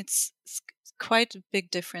 I mean, it's quite a big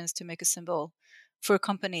difference to make a symbol for a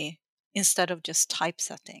company instead of just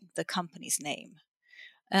typesetting the company's name.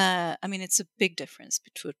 I mean, it's a big difference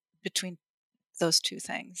between those two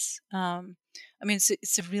things. I mean,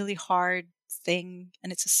 it's a really hard thing,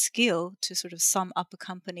 and it's a skill to sort of sum up a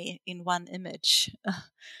company in one image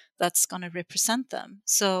that's going to represent them.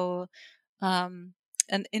 So, and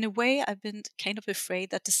in a way, I've been kind of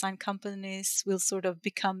afraid that design companies will sort of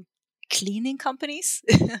become cleaning companies,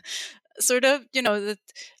 sort of, that,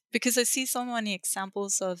 because I see so many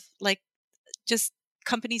examples of like just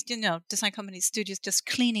companies, design companies, studios just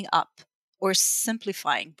cleaning up or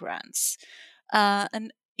simplifying brands.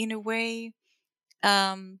 And in a way,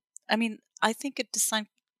 I mean, I think a design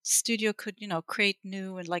studio could, create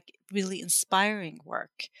new and like really inspiring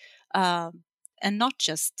work, and not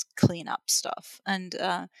just clean up stuff. And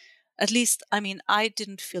at least, I mean, I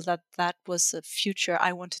didn't feel that was a future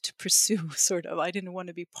I wanted to pursue, sort of. I didn't want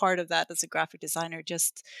to be part of that as a graphic designer,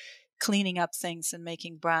 just cleaning up things and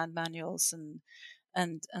making brand manuals and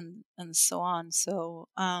so on. So,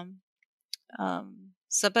 but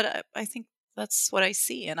I think that's what I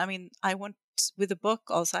see. And I mean, with the book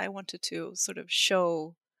also, I wanted to sort of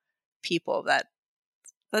show people that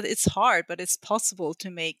it's hard, but it's possible to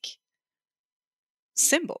make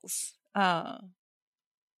symbols.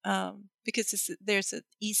 Because there's an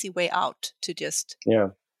easy way out to just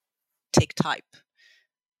take type.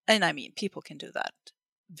 And I mean, people can do that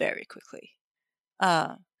very quickly.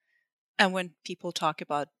 And when people talk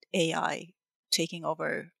about AI taking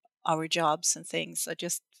over our jobs and things, I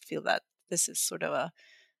just feel that this is sort of a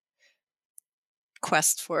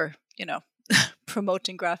quest for,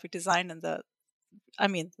 promoting graphic design. And the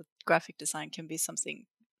graphic design can be something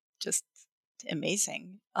just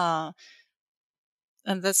amazing.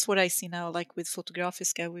 And that's what I see now, like with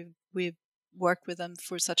Fotografiska. We've worked with them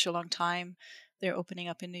for such a long time. They're opening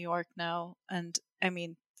up in New York now. And I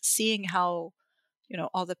mean, seeing how,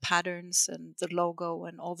 all the patterns and the logo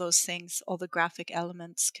and all those things, all the graphic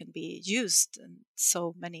elements can be used in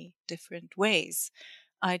so many different ways.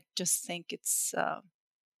 I just think it's,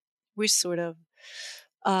 we sort of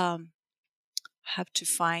have to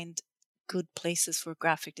find good places for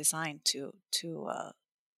graphic design to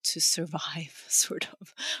survive, sort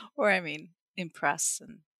of, or I mean, impress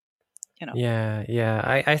and.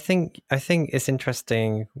 Yeah. I think it's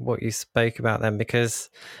interesting what you spoke about then, because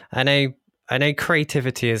I know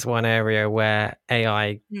creativity is one area where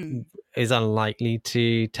AI is unlikely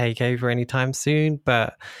to take over anytime soon.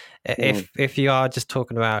 But if you are just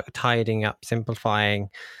talking about tidying up, simplifying,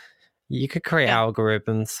 you could create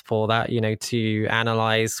algorithms for that, to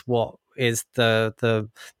analyze what is the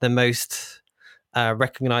most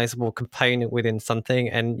recognizable component within something.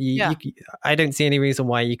 And I don't see any reason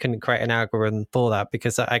why you couldn't create an algorithm for that,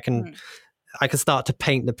 because I can I can start to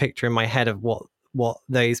paint the picture in my head of what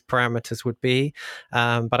those parameters would be.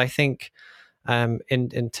 But I think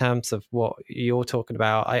in terms of what you're talking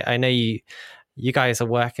about, I know you guys are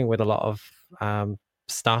working with a lot of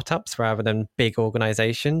startups rather than big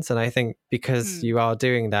organizations, and I think because you are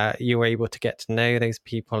doing that, you're able to get to know those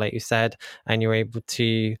people, like you said, and you're able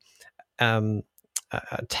to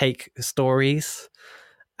take stories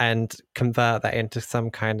and convert that into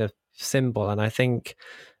some kind of symbol. And I think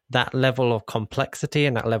that level of complexity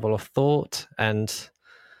and that level of thought and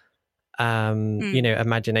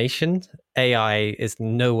imagination, AI is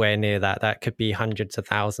nowhere near that. That could be hundreds of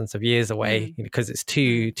thousands of years away because it's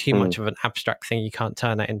too much of an abstract thing. You can't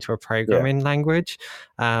turn that into a programming language.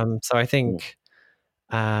 So I think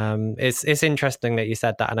it's interesting that you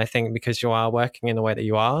said that, and I think because you are working in the way that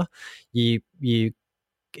you are, it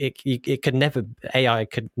could never, AI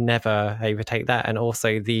could never overtake that. And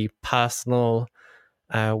also the personal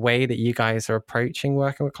way that you guys are approaching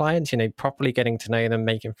working with clients, properly getting to know them,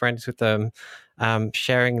 making friends with them,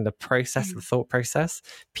 sharing the process, the thought process.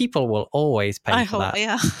 People will always pay for that.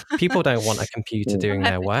 Yeah. People don't want a computer doing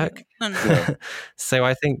their work. So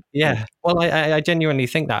I think, well, I genuinely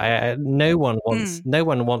think that no one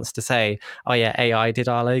wants to say, oh yeah, AI did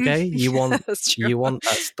our logo. You want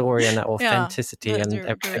that story and that authenticity and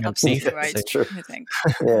everything underneath it. Right. So, true. I think.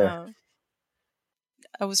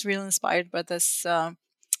 I was really inspired by this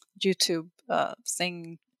YouTube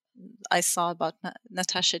thing I saw about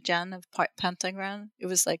Natasha Jan of Pentagram. It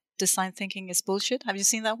was like design thinking is bullshit. Have you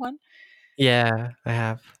seen that one? Yeah, I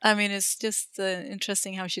have. I mean, it's just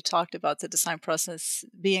interesting how she talked about the design process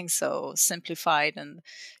being so simplified and,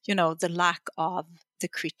 the lack of the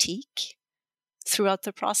critique throughout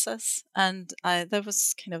the process. And that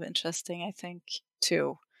was kind of interesting, I think,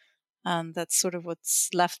 too. And that's sort of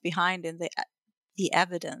what's left behind in the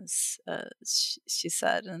evidence, she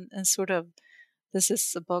said, and sort of this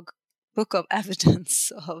is a book of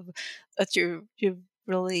evidence of that you've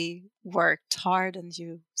really worked hard and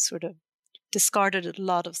you sort of discarded a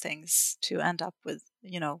lot of things to end up with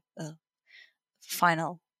a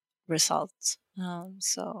final result.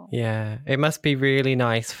 So yeah, it must be really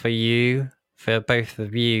nice for both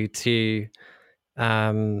of you to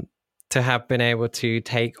have been able to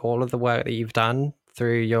take all of the work that you've done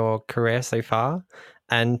through your career so far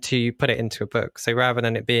and to put it into a book. So rather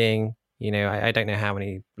than it being, I don't know how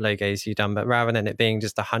many logos you've done, but rather than it being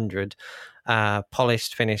just 100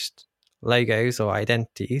 polished, finished logos or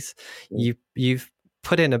identities, you've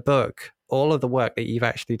put in a book all of the work that you've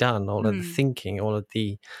actually done, all of the thinking, all of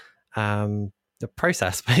the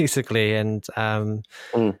process basically. And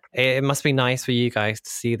it must be nice for you guys to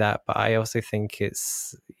see that. But I also think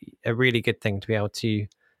it's a really good thing to be able to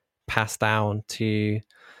pass down to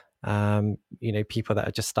people that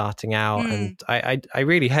are just starting out. And I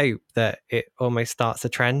really hope that it almost starts a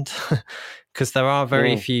trend because there are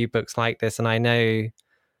very few books like this, and I know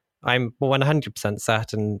I'm 100%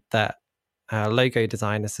 certain that logo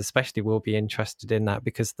designers especially will be interested in that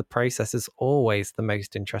because the process is always the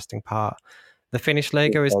most interesting part. The finished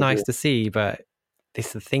logo is nice to see, but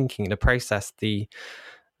it's the thinking, the process, the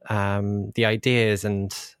ideas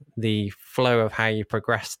and the flow of how you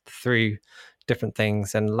progressed through different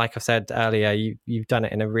things. And like I said earlier, you've done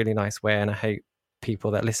it in a really nice way, and I hope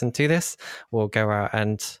people that listen to this will go out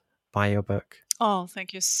and buy your book. Oh,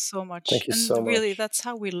 thank you so much. Thank you so much. Really, that's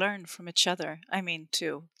how we learn from each other. I mean,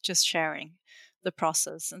 too, just sharing the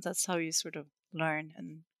process, and that's how you sort of learn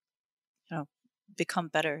and become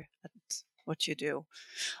better at what you do.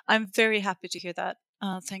 I'm very happy to hear that.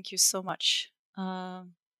 Thank you so much.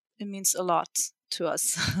 It means a lot to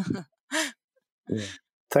us.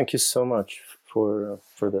 Thank you so much for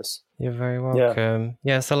this. You're very welcome.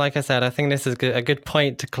 Yeah, so like I said, I think this is a good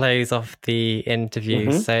point to close off the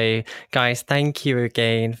interview. So guys, thank you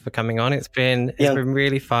again for coming on. It's been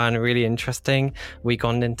really fun, really interesting. We've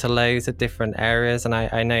gone into loads of different areas, and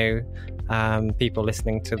I know people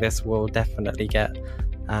listening to this will definitely get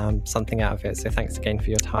something out of it. So thanks again for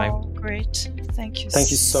your time. Oh, great. Thank you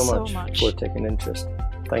so much for taking interest.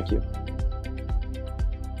 Thank you.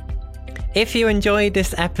 If you enjoyed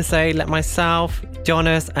this episode, let myself,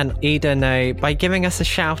 Jonas and Ida know by giving us a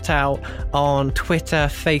shout out on Twitter,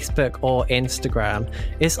 Facebook or Instagram.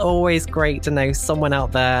 It's always great to know someone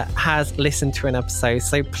out there has listened to an episode,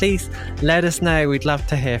 so please let us know. We'd love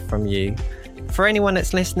to hear from you. For anyone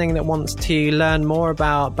that's listening that wants to learn more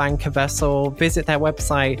about Banker Vessel, visit their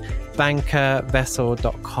website,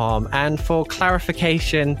 bankervessel.com. And for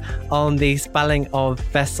clarification on the spelling of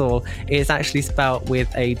vessel, it is actually spelled with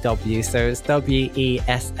a W, so it's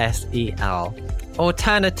Wessel.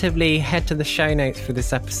 Alternatively, head to the show notes for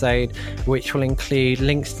this episode, which will include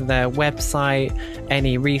links to their website,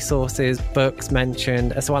 any resources, books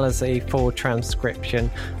mentioned, as well as a full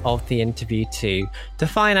transcription of the interview too. To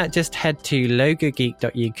find out, just head to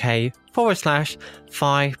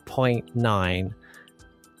logogeek.uk/5.9.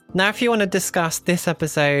 Now, if you want to discuss this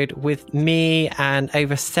episode with me and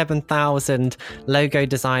over 7,000 logo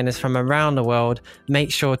designers from around the world,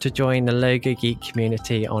 make sure to join the Logo Geek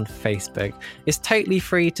community on Facebook. It's totally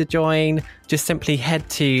free to join. Just simply head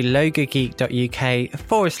to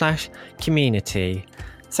logogeek.uk/community.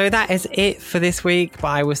 So that is it for this week, but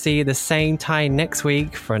I will see you the same time next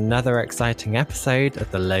week for another exciting episode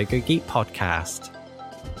of the Logo Geek podcast.